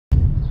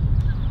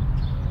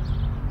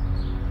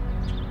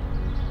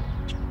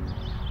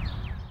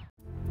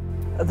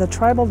The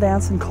Tribal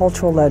Dance and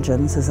Cultural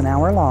Legends is an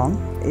hour long.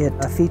 It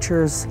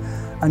features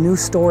a new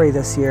story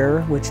this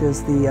year, which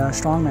is the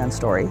strongman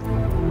story.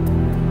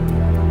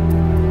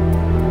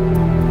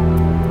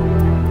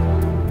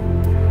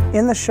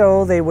 In the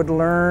show, they would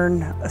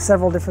learn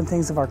several different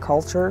things of our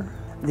culture,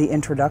 the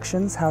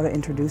introductions, how to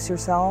introduce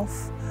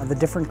yourself, the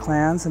different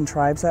clans and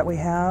tribes that we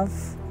have,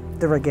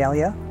 the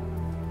regalia.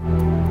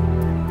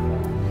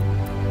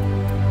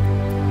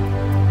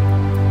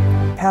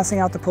 Passing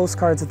out the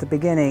postcards at the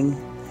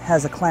beginning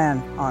has a clan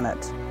on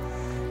it,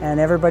 and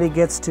everybody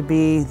gets to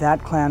be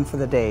that clan for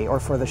the day or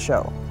for the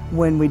show.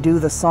 When we do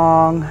the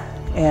song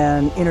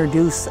and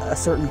introduce a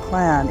certain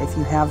clan, if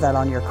you have that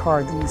on your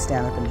card, then you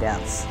stand up and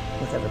dance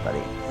with everybody.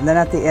 And then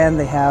at the end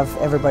they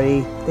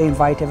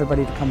invite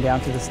everybody to come down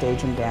to the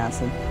stage and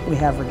dance, and we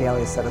have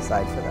regalia set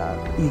aside for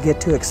that. You get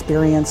to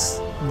experience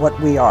what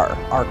we are,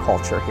 our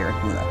culture here in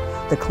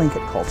Huna, the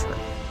Tlingit culture.